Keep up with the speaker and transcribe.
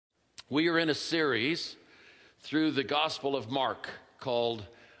We are in a series through the Gospel of Mark called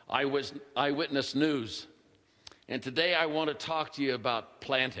Eyewitness News. And today I want to talk to you about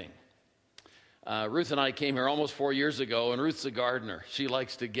planting. Ruth and I came here almost 4 years ago, and Ruth's a gardener. She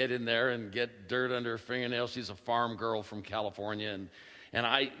likes to get in there and get dirt under her fingernails. She's a farm girl from California, and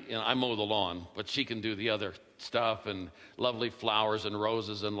I mow the lawn, but she can do the other stuff and lovely flowers and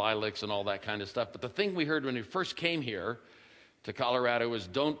roses and lilacs and all that kind of stuff. But the thing we heard when we first came here to Colorado was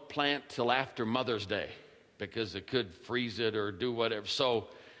don't plant till after Mother's Day because it could freeze it or do whatever. So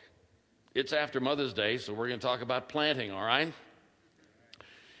it's after Mother's Day, so we're going to talk about planting, all right?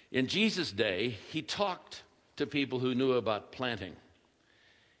 In Jesus' day, he talked to people who knew about planting.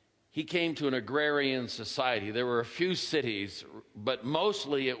 He came to an agrarian society. There were a few cities, but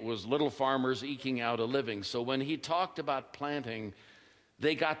mostly it was little farmers eking out a living. So when he talked about planting,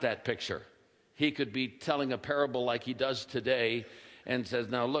 they got that picture. He could be telling a parable like he does today and says,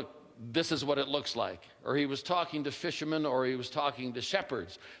 now look, this is what it looks like. Or he was talking to fishermen, or he was talking to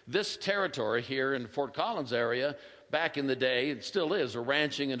shepherds. This territory here in Fort Collins area, back in the day, it still is a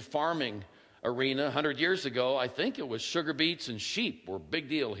ranching and farming arena. 100 years ago, I think it was sugar beets and sheep were a big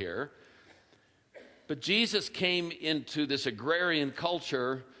deal here. But Jesus came into this agrarian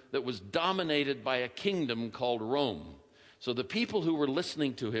culture that was dominated by a kingdom called Rome. So the people who were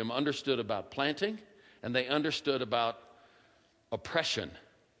listening to him understood about planting, and they understood about oppression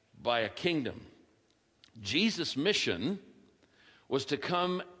by a kingdom. Jesus' mission was to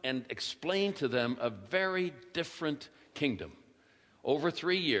come and explain to them a very different kingdom. Over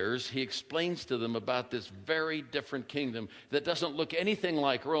 3 years, he explains to them about this very different kingdom that doesn't look anything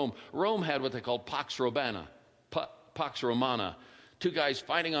like Rome. Rome had what they called Pax Romana. Pax Romana. Two guys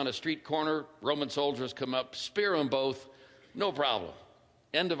fighting on a street corner, Roman soldiers come up, spear them both, no problem.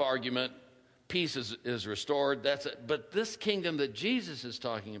 End of argument. Peace is restored. That's it. But this kingdom that Jesus is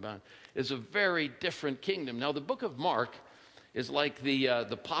talking about is a very different kingdom. Now, the book of Mark is like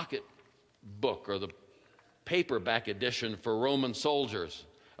the pocket book or the paperback edition for Roman soldiers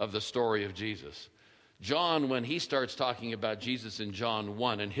of the story of Jesus. John, when he starts talking about Jesus in John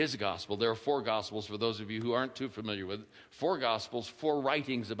 1 in his gospel, there are 4 gospels for those of you who aren't too familiar with it, 4 gospels, 4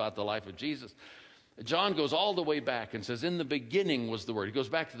 writings about the life of Jesus. John goes all the way back and says, in the beginning was the Word. He goes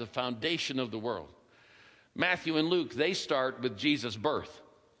back to the foundation of the world. Matthew and Luke, they start with Jesus' birth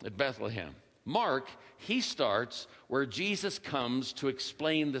at Bethlehem. Mark, he starts where Jesus comes to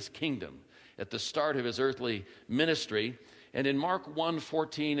explain this kingdom at the start of his earthly ministry. And in Mark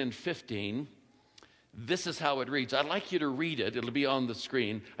 1:14 and 15, this is how it reads. I'd like you to read it. It'll be on the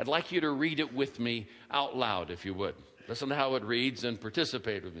screen. I'd like you to read it with me out loud, if you would. Listen to how it reads and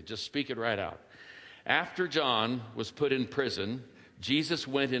participate with me. Just speak it right out. After John was put in prison, Jesus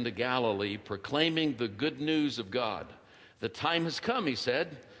went into Galilee proclaiming the good news of God. The time has come, he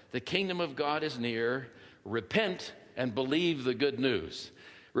said. The kingdom of God is near. Repent and believe the good news.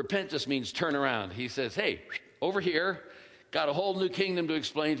 Repent just means turn around. He says, hey, over here, got a whole new kingdom to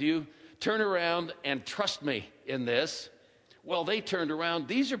explain to you. Turn around and trust me in this. Well, they turned around.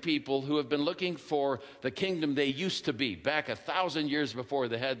 These are people who have been looking for the kingdom they used to be. Back 1,000 years before,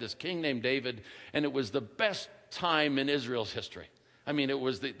 they had this king named David, and it was the best time in Israel's history. I mean,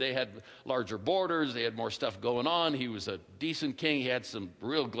 they had larger borders, they had more stuff going on. He was a decent king. He had some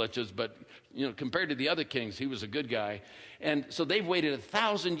real glitches, but compared to the other kings, he was a good guy. And so they've waited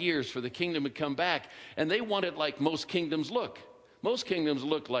 1,000 years for the kingdom to come back, and they want it like most kingdoms look. Most kingdoms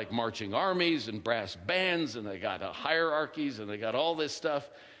look like marching armies and brass bands, and they got hierarchies, and they got all this stuff.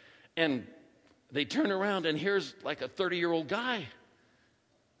 And they turn around, and here's like a 30-year-old guy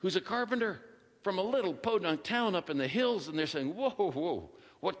who's a carpenter from a little podunk town up in the hills, and they're saying, whoa,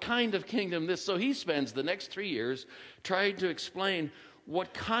 what kind of kingdom this? So he spends the next 3 years trying to explain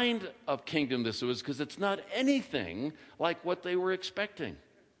what kind of kingdom this was, because it's not anything like what they were expecting.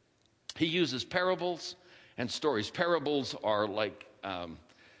 He uses parables and stories. Parables are like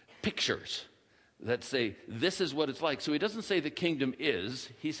pictures that say, this is what it's like. So he doesn't say the kingdom is.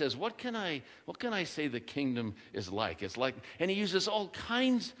 He says, what can I say the kingdom is like? It's like, and he uses all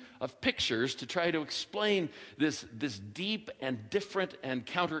kinds of pictures to try to explain this deep and different and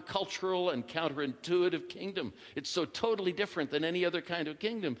countercultural and counterintuitive kingdom. It's so totally different than any other kind of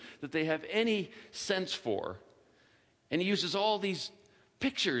kingdom that they have any sense for. And he uses all these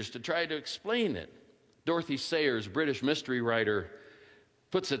pictures to try to explain it. Dorothy Sayers, British mystery writer,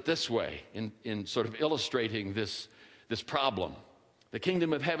 puts it this way in sort of illustrating this problem. The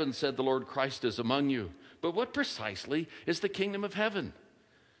kingdom of heaven, said the Lord Christ, is among you. But what precisely is the kingdom of heaven?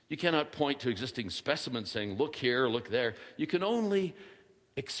 You cannot point to existing specimens saying, look here, look there. You can only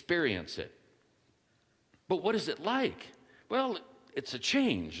experience it. But what is it like? Well, it's a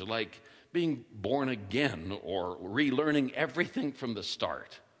change, like being born again or relearning everything from the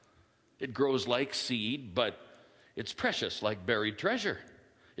start. It grows like seed, but it's precious like buried treasure.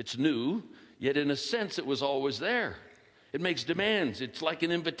 It's new, yet in a sense it was always there. It makes demands. It's like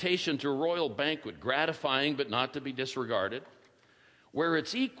an invitation to a royal banquet, gratifying but not to be disregarded. Where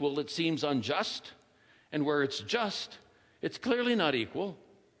it's equal, it seems unjust, and where it's just, it's clearly not equal.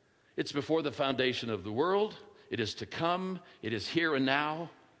 It's before the foundation of the world. It is to come. It is here and now.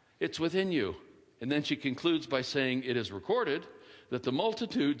 It's within you. And then she concludes by saying, it is recorded that the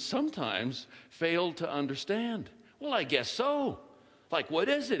multitude sometimes failed to understand. Well, I guess so. Like, what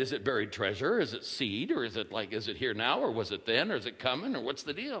is it? Is it buried treasure? Is it seed? Or is it here now? Or was it then? Or is it coming? Or what's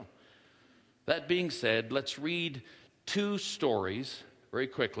the deal? That being said, let's read two stories very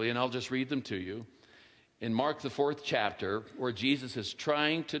quickly, and I'll just read them to you. In Mark, the 4th chapter, where Jesus is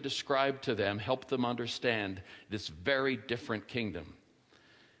trying to describe to them, help them understand this very different kingdom.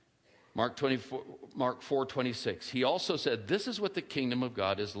 Mark 4:26. He also said, this is what the kingdom of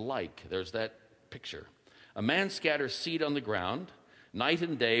God is like. There's that picture. A man scatters seed on the ground. Night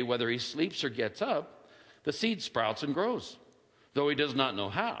and day, whether he sleeps or gets up, the seed sprouts and grows, though he does not know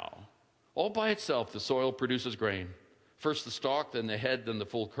how. All by itself, the soil produces grain. First the stalk, then the head, then the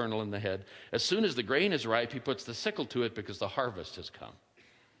full kernel in the head. As soon as the grain is ripe, he puts the sickle to it because the harvest has come.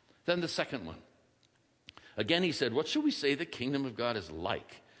 Then the second one. Again, he said, what should we say the kingdom of God is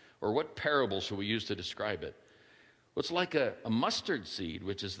like? Or what parable shall we use to describe it? Well, it's like a mustard seed,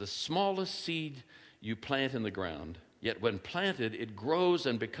 which is the smallest seed you plant in the ground. Yet when planted, it grows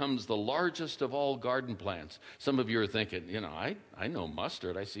and becomes the largest of all garden plants. Some of you are thinking, I know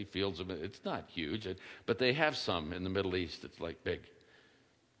mustard. I see fields of it. It's not huge, but they have some in the Middle East. It's like big.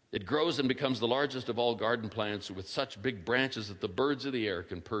 It grows and becomes the largest of all garden plants with such big branches that the birds of the air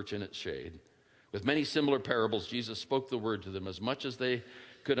can perch in its shade. With many similar parables, Jesus spoke the word to them as much as they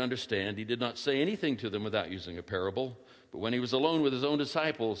could understand. He did not say anything to them without using a parable. But when he was alone with his own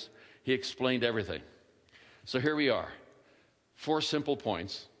disciples, he explained everything. So here we are. 4 simple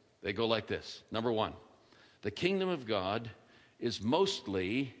points. They go like this. Number 1, the kingdom of God is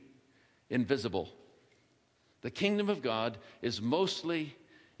mostly invisible. The kingdom of God is mostly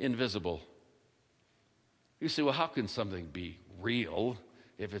invisible. You say, well, how can something be real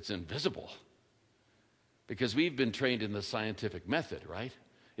if it's invisible? Because we've been trained in the scientific method, right?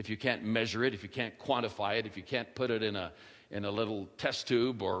 If you can't measure it, if you can't quantify it, if you can't put it in a little test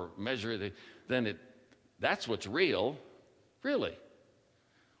tube or measure it, then that's what's real. Really?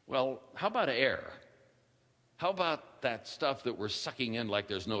 Well, how about air? How about that stuff that we're sucking in like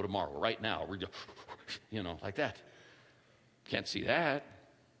there's no tomorrow right now? We're just, like that. Can't see that.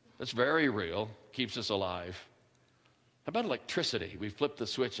 That's very real. Keeps us alive. How about electricity? We flip the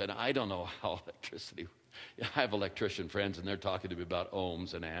switch, and I don't know how electricity. I have electrician friends, and they're talking to me about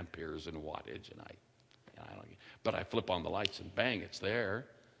ohms and amperes and wattage, and I don't. But I flip on the lights, and bang, it's there.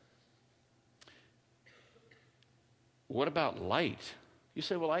 What about light? You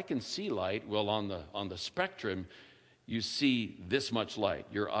say, well, I can see light. Well, on the spectrum, you see this much light.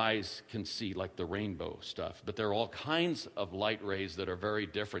 Your eyes can see like the rainbow stuff. But there are all kinds of light rays that are very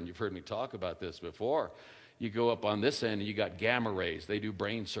different. You've heard me talk about this before. You go up on this end, and you got gamma rays. They do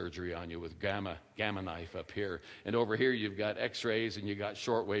brain surgery on you with gamma knife up here. And over here, you've got X-rays, and you got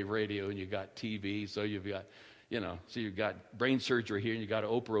shortwave radio, and you got TV. So you've got, so you've got brain surgery here, and you got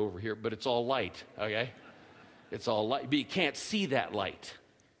Oprah over here. But it's all light, okay? It's all light, but you can't see that light.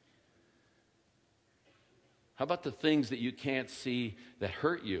 How about the things that you can't see that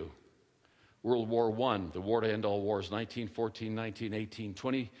hurt you? World War I, the war to end all wars, 1914,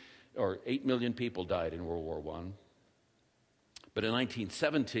 1918, 8 million people died in World War I. But in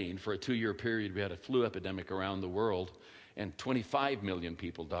 1917, for a 2-year period, we had a flu epidemic around the world, and 25 million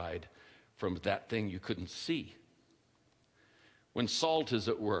people died from that thing you couldn't see. When salt is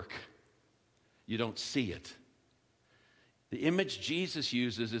at work, you don't see it. The image Jesus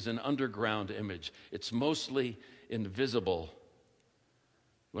uses is an underground image. It's mostly invisible.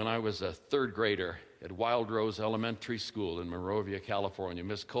 When I was a 3rd grader at Wild Rose Elementary School in Monrovia, California,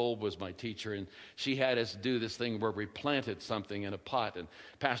 Miss Kolb was my teacher, and she had us do this thing where we planted something in a pot. And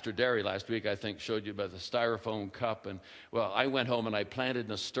Pastor Derry last week, I think, showed you about the styrofoam cup. And, well, I went home and I planted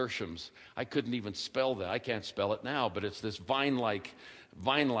nasturtiums. I couldn't even spell that. I can't spell it now, but it's this vine-like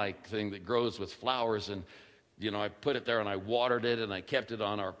thing that grows with flowers. And I put it there and I watered it and I kept it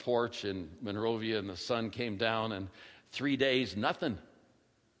on our porch in Monrovia, and the sun came down, and 3 days, nothing.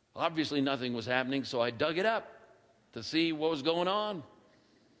 Obviously nothing was happening, so I dug it up to see what was going on.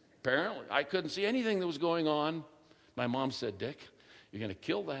 Apparently, I couldn't see anything that was going on. My mom said, Dick, you're going to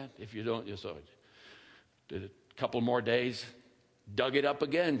kill that if you don't. So I did it a couple more days, Dug it up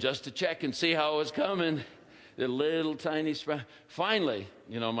again just to check and see how it was coming. The little tiny sprout. Finally,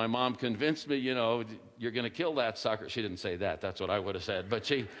 my mom convinced me, you're going to kill that sucker. She didn't say that. That's what I would have said. But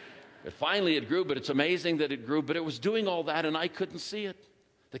finally it grew, but it's amazing that it grew. But it was doing all that, and I couldn't see it.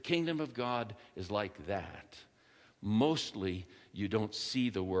 The kingdom of God is like that. Mostly, you don't see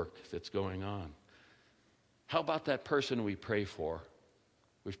the work that's going on. How about that person we pray for?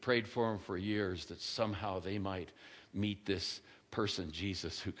 We've prayed for them for years that somehow they might meet this person,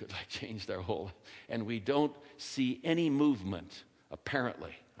 Jesus, who could change their whole life. And we don't see any movement,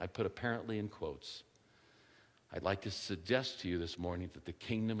 apparently. I put apparently in quotes. I'd like to suggest to you this morning that the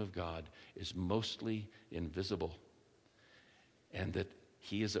kingdom of God is mostly invisible and that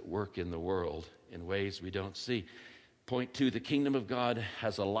he is at work in the world in ways we don't see. Point 2, the kingdom of God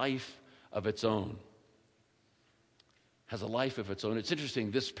has a life of its own. Has a life of its own. It's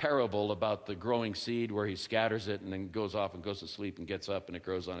interesting, this parable about the growing seed where he scatters it and then goes off and goes to sleep and gets up and it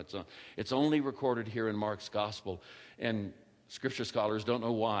grows on its own. It's only recorded here in Mark's gospel, and scripture scholars don't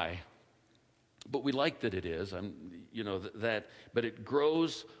know why, but we like that it is. But it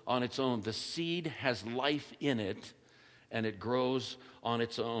grows on its own. The seed has life in it, and it grows on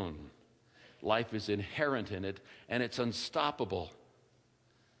its own. Life is inherent in it, and it's unstoppable.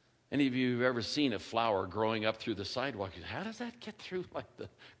 Any of you who've ever seen a flower growing up through the sidewalk, how does that get through the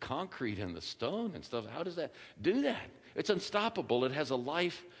concrete and the stone and stuff? How does that do that? It's unstoppable. It has a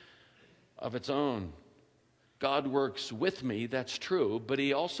life of its own. God works with me, that's true, but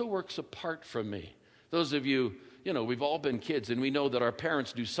he also works apart from me. Those of you, we've all been kids, and we know that our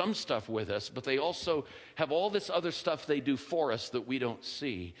parents do some stuff with us, but they also have all this other stuff they do for us that we don't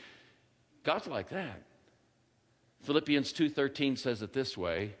see. God's like that. Philippians 2:13 says it this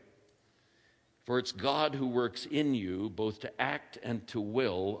way, for it's God who works in you both to act and to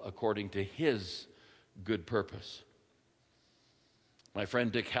will according to his good purpose. My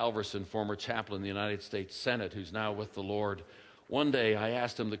friend Dick Halverson, former chaplain in the United States Senate, who's now with the Lord, one day I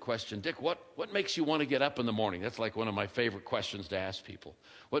asked him the question, Dick, what makes you want to get up in the morning? That's like one of my favorite questions to ask people.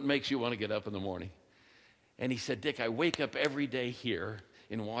 What makes you want to get up in the morning? And he said, Dick, I wake up every day here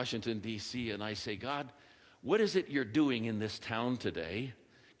in Washington, D.C., and I say, God, what is it you're doing in this town today?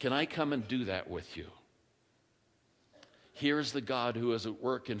 Can I come and do that with you? Here's the God who is at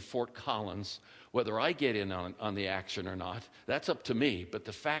work in Fort Collins. Whether I get in on the action or not, that's up to me. But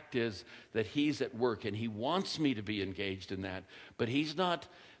the fact is that he's at work, and he wants me to be engaged in that. But he's not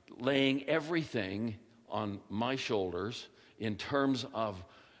laying everything on my shoulders in terms of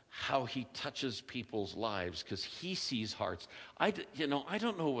how he touches people's lives, because he sees hearts. I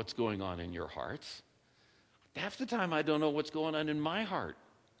don't know what's going on in your hearts. Half the time I don't know what's going on in my heart.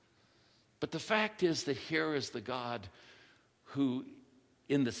 But the fact is that here is the God who,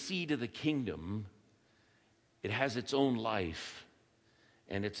 in the seed of the kingdom, it has its own life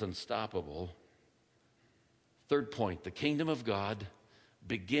and it's unstoppable. Third point, the kingdom of God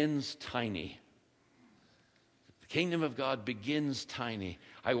begins tiny. The kingdom of God begins tiny.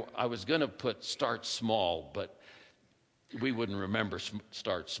 I was going to put start small, but we wouldn't remember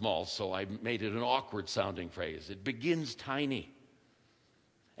start small, so I made it an awkward sounding phrase. It begins tiny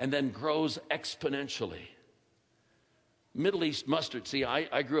and then grows exponentially. Middle East mustard. See,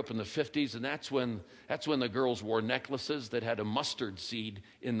 I grew up in the 50s, and that's when the girls wore necklaces that had a mustard seed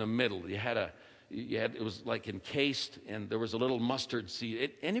in the middle. It was like encased, and there was a little mustard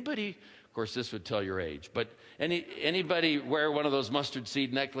seed. Anybody, of course, this would tell your age, but anybody wear one of those mustard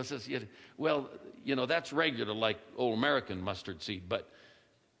seed necklaces? That's regular, like old American mustard seed, but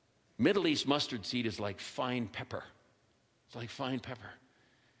Middle East mustard seed is like fine pepper. It's like fine pepper.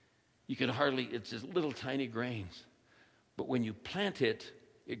 You can it's just little tiny grains. But when you plant it,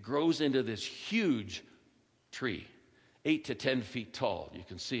 it grows into this huge tree, 8 to 10 feet tall. You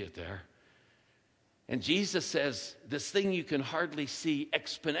can see it there. And Jesus says, this thing you can hardly see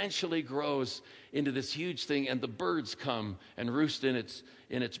exponentially grows into this huge thing, and the birds come and roost in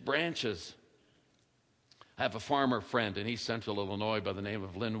its branches. I have a farmer friend in East Central Illinois by the name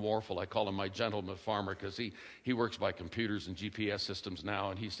of Lynn Warfel. I call him my gentleman farmer because he works by computers and GPS systems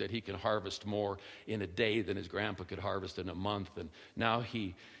now, and he said he can harvest more in a day than his grandpa could harvest in a month. And now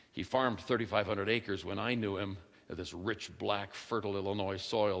he farmed 3,500 acres when I knew him, this rich, black, fertile Illinois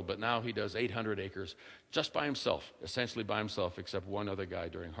soil, but now he does 800 acres just by himself, essentially by himself, except one other guy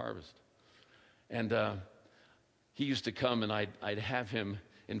during harvest. And he used to come, and I'd have him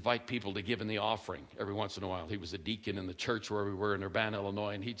invite people to give in the offering every once in a while. He was a deacon in the church where we were in Urbana,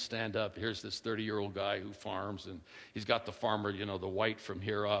 Illinois, and he'd stand up. Here's this 30-year-old guy who farms, and he's got the farmer, the white from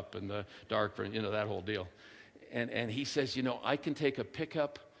here up and the dark from, that whole deal. And he says, I can take a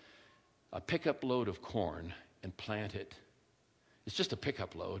pickup load of corn and plant it It's just a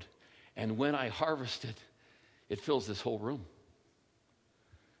pickup load. And when I harvest it, it fills this whole room.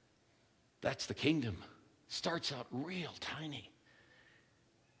 That's the kingdom. Starts out real tiny.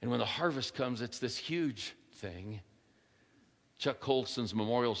 And when the harvest comes, it's this huge thing. Chuck Colson's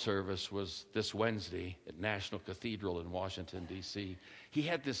memorial service was this Wednesday at National Cathedral in Washington, D.C. He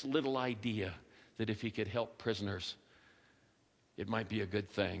had this little idea that if he could help prisoners, it might be a good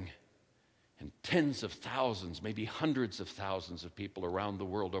thing. And tens of thousands, maybe hundreds of thousands of people around the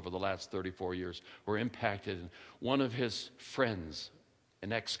world over the last 34 years were impacted. And one of his friends,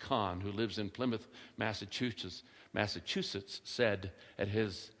 an ex-con who lives in Plymouth, Massachusetts, said at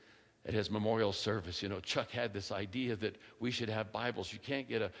his memorial service, Chuck had this idea that we should have Bibles. You can't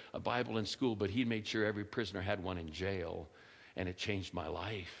get a Bible in school, but he made sure every prisoner had one in jail, and it changed my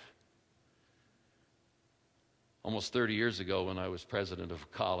life. Almost 30 years ago, when I was president of a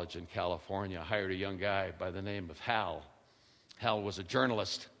college in California, I hired a young guy by the name of Hal. Hal was a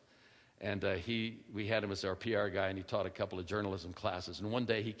journalist, and we had him as our PR guy, and he taught a couple of journalism classes. And one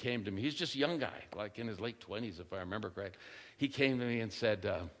day he came to me. He's just a young guy, like in his late 20s, if I remember correct. He came to me and said,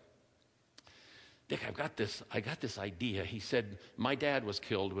 Dick, I got this idea. He said, my dad was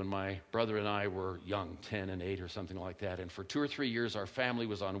killed when my brother and I were young, 10 and 8 or something like that. And for 2 or 3 years, our family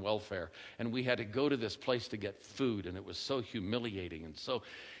was on welfare. And we had to go to this place to get food. And it was so humiliating.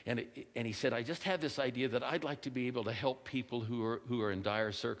 And he said, I just had this idea that I'd like to be able to help people who are in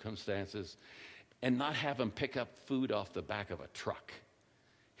dire circumstances and not have them pick up food off the back of a truck.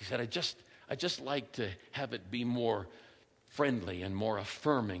 He said, I just like to have it be more friendly and more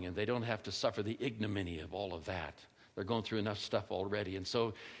affirming, and they don't have to suffer the ignominy of all of that. They're going through enough stuff already. And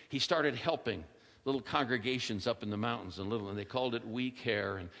so he started helping little congregations up in the mountains, and they called it We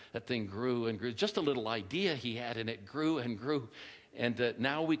Care, and that thing grew and grew. Just a little idea he had, and it grew and grew. And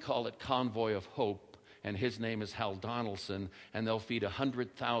now we call it Convoy of Hope, and his name is Hal Donaldson, and they'll feed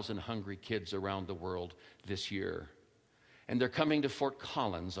 100,000 hungry kids around the world this year. And they're coming to Fort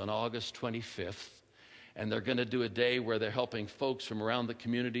Collins on August 25th. And they're going to do a day where they're helping folks from around the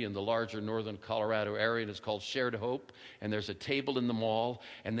community in the larger northern Colorado area. And it's called Shared Hope. And there's a table in the mall,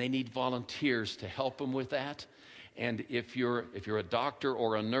 and they need volunteers to help them with that. And if you're a doctor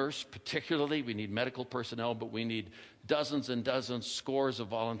or a nurse, particularly, we need medical personnel, but we need dozens and dozens, scores of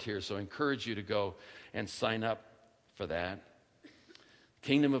volunteers. So I encourage you to go and sign up for that. The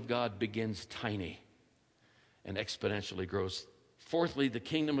kingdom of God begins tiny and exponentially grows. Fourthly, the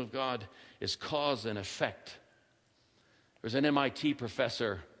kingdom of God is cause and effect. There's an MIT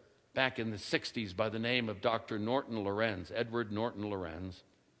professor back in the 60s by the name of Dr. Norton Lorenz, Edward Norton Lorenz.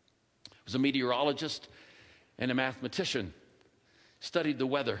 He was a meteorologist and a mathematician, studied the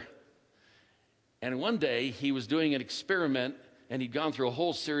weather. And one day he was doing an experiment, and he'd gone through a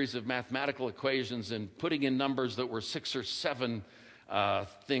whole series of mathematical equations and putting in numbers that were 6 or 7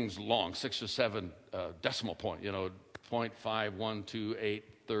 things long, 6 or 7 decimal point, 0.5128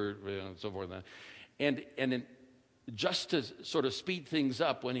 third, and so forth. And then just to sort of speed things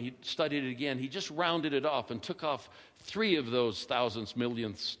up, when he studied it again, he just rounded it off and took off 3 of those thousandths,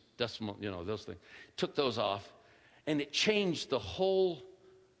 millionths, decimal, those things. Took those off, and it changed the whole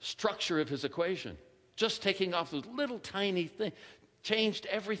structure of his equation. Just taking off those little tiny things changed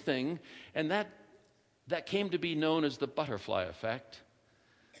everything, and that came to be known as the butterfly effect.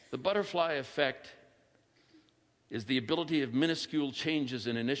 The butterfly effect is the ability of minuscule changes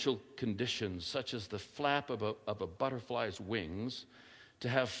in initial conditions, such as the flap of a butterfly's wings, to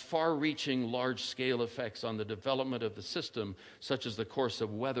have far-reaching, large-scale effects on the development of the system, such as the course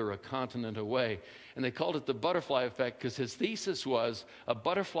of weather a continent away. And they called it the butterfly effect because his thesis was a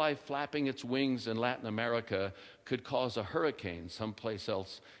butterfly flapping its wings in Latin America could cause a hurricane someplace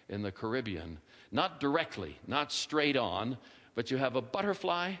else in the Caribbean. Not directly, not straight on, but you have a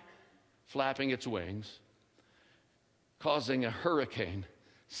butterfly flapping its wings, causing a hurricane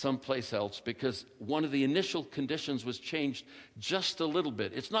someplace else because one of the initial conditions was changed just a little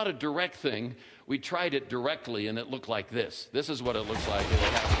bit. It's not a direct thing. We tried it directly, and it looked like this. This is what it looks like if it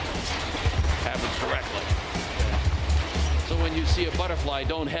happens directly. So when you see a butterfly,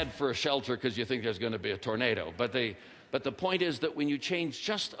 don't head for a shelter because you think there's going to be a tornado. But the point is that when you change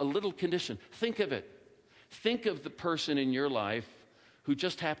just a little condition, think of it. Think of the person in your life who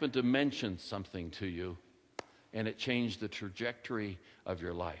just happened to mention something to you, and it changed the trajectory of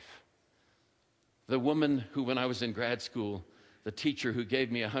your life. The woman who, when I was in grad school, the teacher who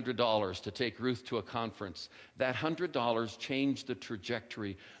gave me $100 to take Ruth to a conference, that $100 changed the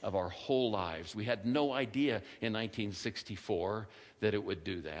trajectory of our whole lives. We had no idea in 1964 that it would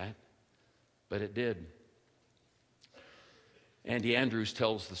do that, but it did. Andy Andrews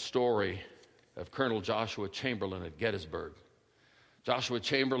tells the story of Colonel Joshua Chamberlain at Gettysburg. Joshua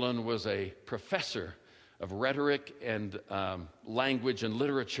Chamberlain was a professor of rhetoric and language and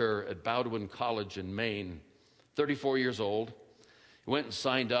literature at Bowdoin College in Maine, 34 years old. He went and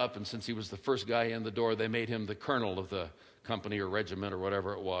signed up, and since he was the first guy in the door, they made him the colonel of the company or regiment or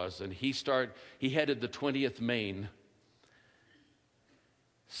whatever it was. And he headed the 20th Maine.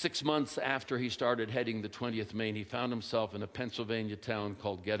 6 months after he started heading the 20th Maine, he found himself in a Pennsylvania town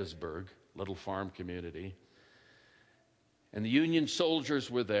called Gettysburg, little farm community. And the Union soldiers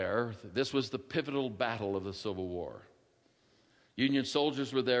were there. This was the pivotal battle of the Civil War. Union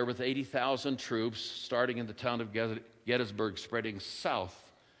soldiers were there with 80,000 troops, starting in the town of Gettysburg, spreading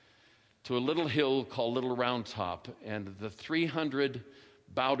south to a little hill called Little Round Top. And the 300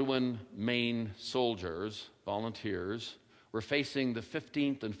 Bowdoin, Maine soldiers, volunteers, were facing the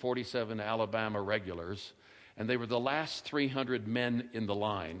 15th and 47 Alabama regulars. And they were the last 300 men in the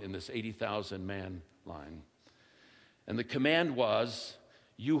line, in this 80,000 man line. And the command was,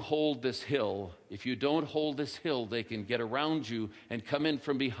 you hold this hill. If you don't hold this hill, they can get around you and come in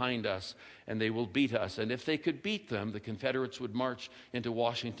from behind us, and they will beat us. And if they could beat them, the Confederates would march into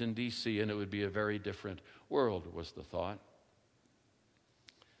Washington, D.C., and it would be a very different world, was the thought.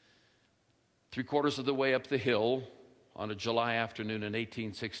 3/4 of the way up the hill, on a July afternoon in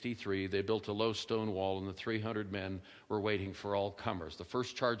 1863, they built a low stone wall, and the 300 men were waiting for all comers. The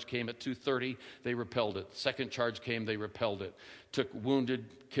first charge came at 2:30. They repelled it. The second charge came. They repelled it. Took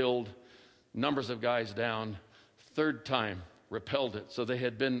wounded, killed, numbers of guys down. Third time, repelled it. So they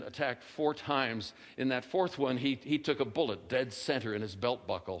had been attacked 4 times. In that fourth one, he took a bullet dead center in his belt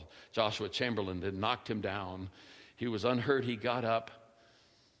buckle. Joshua Chamberlain had knocked him down. He was unhurt. He got up.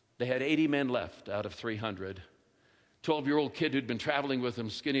 They had 80 men left out of 300. 12-year-old kid who'd been traveling with him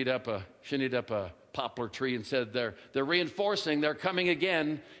shinnied up a poplar tree and said, they're reinforcing, they're coming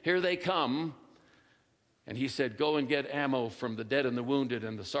again, here they come. And he said, go and get ammo from the dead and the wounded.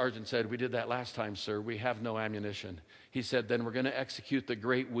 And the sergeant said, we did that last time, sir, we have no ammunition. He said, then we're going to execute the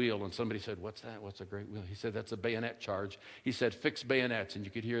great wheel. And somebody said, what's that? What's a great wheel? He said, that's a bayonet charge. He said, fix bayonets. And you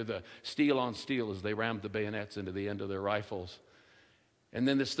could hear the steel on steel as they rammed the bayonets into the end of their rifles. And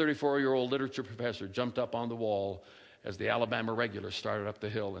then this 34-year-old literature professor jumped up on the wall as the Alabama regulars started up the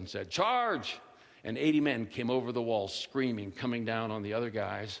hill and said, charge! And 80 men came over the wall screaming, coming down on the other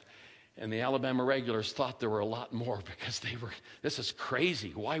guys. And the Alabama regulars thought there were a lot more because this is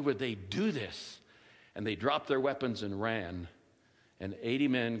crazy. Why would they do this? And they dropped their weapons and ran. And 80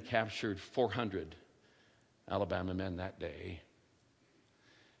 men captured 400 Alabama men that day.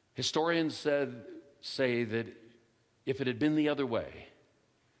 Historians say that if it had been the other way,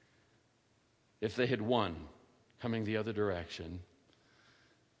 if they had won, coming the other direction,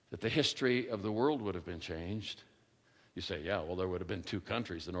 that the history of the world would have been changed. You say, yeah, well, there would have been 2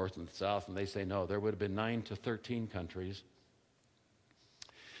 countries, the North and the South. And they say, no, there would have been 9 to 13 countries.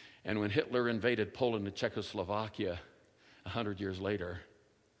 And when Hitler invaded Poland and Czechoslovakia 100 years later,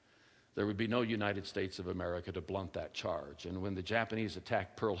 there would be no United States of America to blunt that charge. And when the Japanese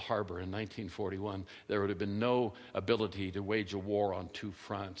attacked Pearl Harbor in 1941, there would have been no ability to wage a war on 2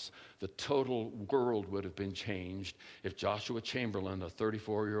 fronts. The total world would have been changed if Joshua Chamberlain, a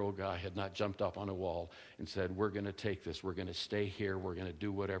 34-year-old guy, had not jumped up on a wall and said, we're going to take this, we're going to stay here, we're going to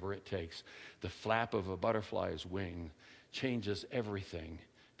do whatever it takes. The flap of a butterfly's wing changes everything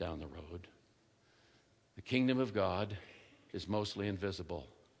down the road. The kingdom of God is mostly invisible.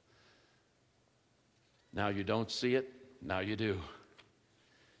 Now you don't see it, now you do.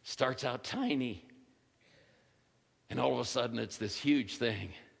 Starts out tiny, and all of a sudden it's this huge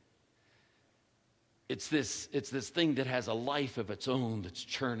thing. It's this thing that has a life of its own that's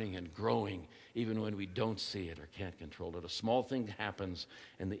churning and growing even when we don't see it or can't control it. A small thing happens,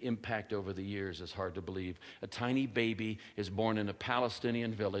 and the impact over the years is hard to believe. A tiny baby is born in a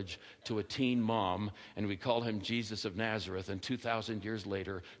Palestinian village to a teen mom, and we call him Jesus of Nazareth, and 2,000 years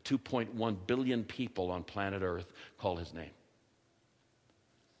later, 2.1 billion people on planet Earth call his name.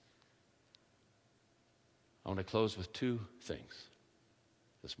 I want to close with 2 things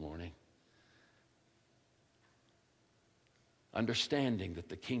this morning. Understanding that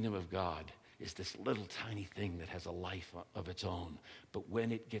the kingdom of God is this little tiny thing that has a life of its own. But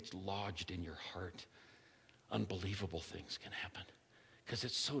when it gets lodged in your heart, unbelievable things can happen. Because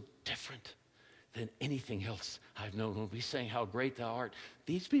it's so different than anything else I've known. When we sing How Great Thou Art,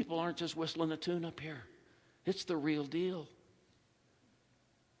 these people aren't just whistling a tune up here. It's the real deal.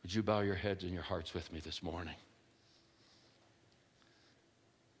 Would you bow your heads and your hearts with me this morning?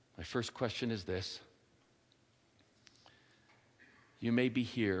 My first question is this. You may be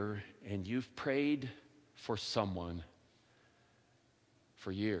here and you've prayed for someone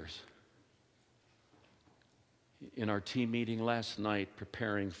for years. In our team meeting last night,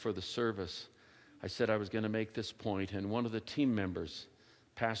 preparing for the service, I said I was going to make this point, and one of the team members,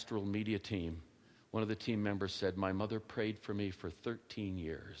 pastoral media team, one of the team members said, "My mother prayed for me for 13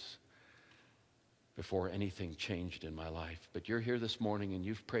 years before anything changed in my life." But you're here this morning and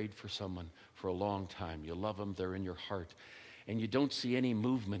you've prayed for someone for a long time. You love them, they're in your heart, and you don't see any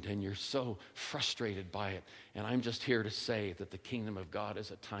movement and you're so frustrated by it. And I'm just here to say that the kingdom of God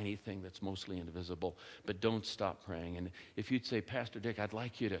is a tiny thing that's mostly invisible, but don't stop praying. And if you'd say, "Pastor Dick, I'd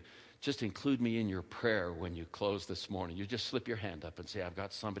like you to just include me in your prayer when you close this morning," you just slip your hand up and say, "I've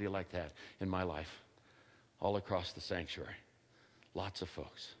got somebody like that in my life," all across the sanctuary. Lots of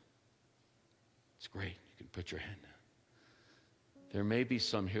folks. It's great. You can put your hand down. There may be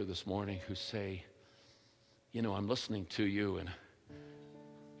some here this morning who say, "I'm listening to you, and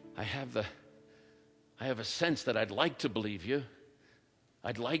I have a sense that I'd like to believe you.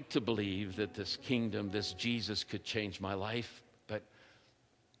 I'd like to believe that this kingdom, this Jesus could change my life, but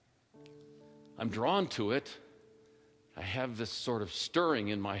I'm drawn to it. I have this sort of stirring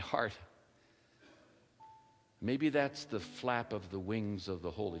in my heart." Maybe that's the flap of the wings of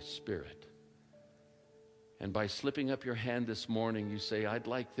the Holy Spirit. And by slipping up your hand this morning, you say, "I'd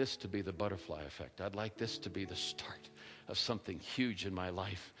like this to be the butterfly effect. I'd like this to be the start of something huge in my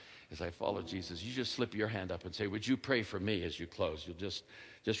life as I follow Jesus." You just slip your hand up and say, "Would you pray for me?" As you close, you'll just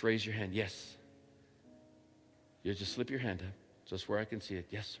raise your hand. Yes. You just slip your hand up, just where I can see it.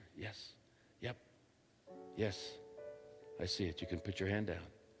 "Yes, sir. Yes. Yep. Yes. I see it." You can put your hand down.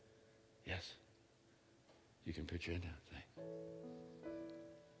 Yes. You can put your hand down. Thanks.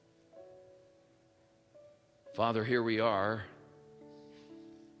 Father, here we are.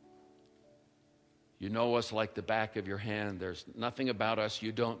 You know us like the back of your hand. There's nothing about us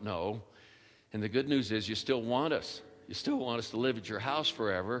you don't know. And the good news is you still want us. You still want us to live at your house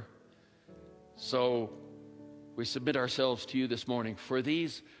forever. So we submit ourselves to you this morning for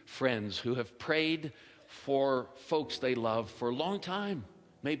these friends who have prayed for folks they love for a long time.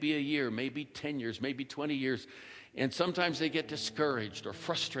 Maybe a year, maybe 10 years, maybe 20 years. And sometimes they get discouraged or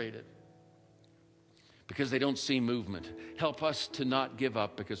frustrated because they don't see movement. Help us to not give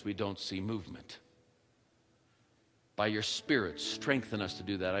up because we don't see movement. By your Spirit, strengthen us to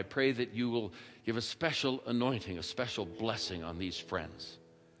do that. I pray that you will give a special anointing, a special blessing on these friends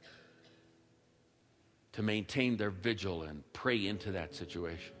to maintain their vigil and pray into that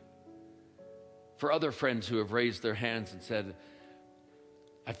situation. For other friends who have raised their hands and said,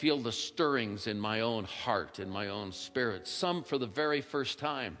 "I feel the stirrings in my own heart, in my own spirit," some for the very first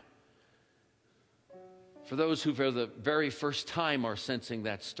time. For those who for the very first time are sensing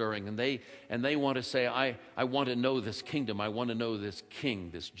that stirring, and they want to say, I want to know this kingdom. I want to know this king,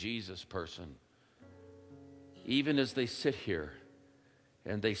 this Jesus person. Even as they sit here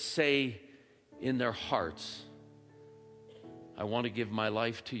and they say in their hearts, "I want to give my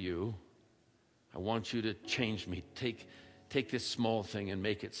life to you. I want you to change me. Take this small thing and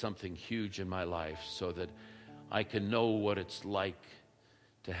make it something huge in my life so that I can know what it's like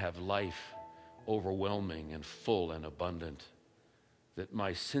to have life overwhelming and full and abundant, that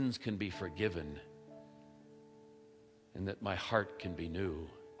my sins can be forgiven, and that my heart can be new,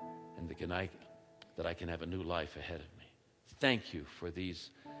 and that I can have a new life ahead of me." Thank you for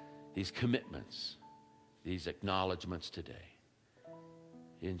these commitments, these acknowledgments today.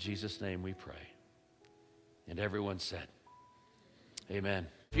 In Jesus' name we pray. And everyone said, amen.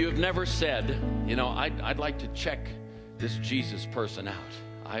 If you have never said, I'd like to check this Jesus person out.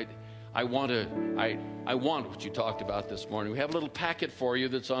 I want what you talked about this morning. We have a little packet for you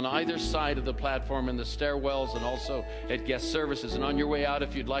that's on either side of the platform in the stairwells and also at guest services. And on your way out,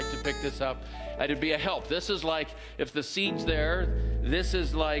 if you'd like to pick this up, it'd be a help. This is like, if the seed's there, this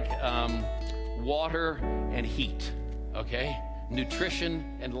is like water and heat, okay?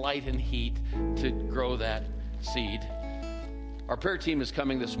 Nutrition and light and heat to grow that seed. Our prayer team is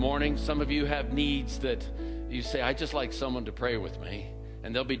coming this morning. Some of you have needs that you say, "I'd just like someone to pray with me."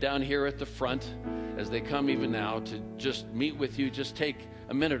 And they'll be down here at the front as they come even now to just meet with you. Just take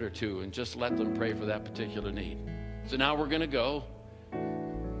a minute or two and just let them pray for that particular need. So now we're going to go.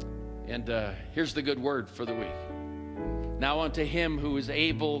 And here's the good word for the week. Now unto him who is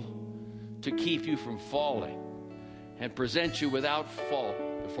able to keep you from falling and present you without fault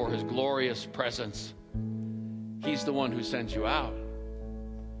before his glorious presence. He's the one who sends you out.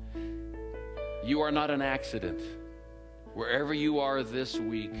 You are not an accident. Wherever you are this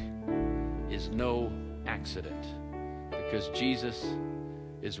week is no accident, because Jesus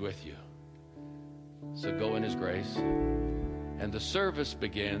is with you. So go in his grace. And the service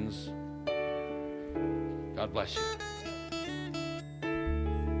begins. God bless you.